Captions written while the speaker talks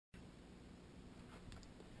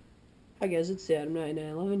Hi guys, it's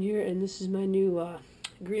Adam9911 here, and this is my new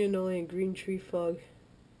green Anole and green tree frog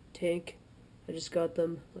tank. I just got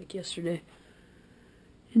them like yesterday.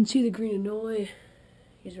 You can see the green Anole,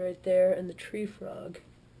 he's right there, and the tree frog.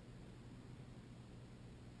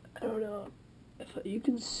 I don't know if you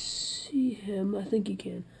can see him. I think you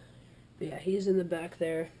can. But yeah, he's in the back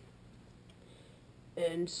there.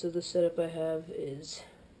 And so the setup I have is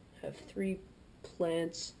have 3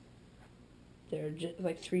 plants. They're just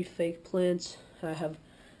like 3 fake plants. I have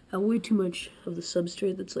way too much of the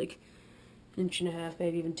substrate that's like 1.5 inches,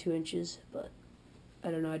 maybe even 2 inches, but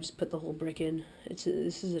I don't know, I just put the whole brick in. This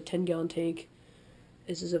is a 10-gallon tank.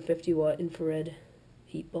 This is a 50-watt infrared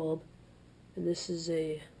heat bulb, and this is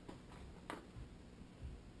a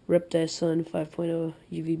Repti Sun 5.0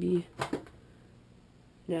 UVB.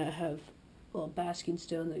 Now I have a little basking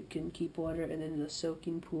stone that can keep water, and then the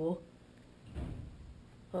soaking pool.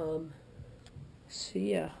 So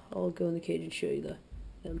yeah, I'll go in the cage and show you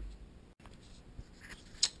them.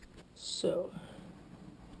 So,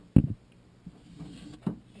 go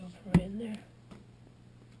right in there.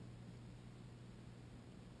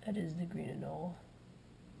 That is the green Anole.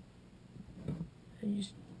 And you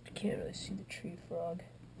can't really see the tree frog.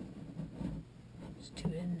 It's too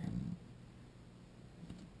hidden.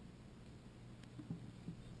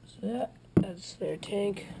 So that's their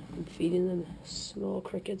tank. I'm feeding them small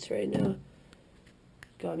crickets right now.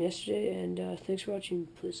 Got them yesterday, and thanks for watching.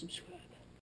 Please subscribe.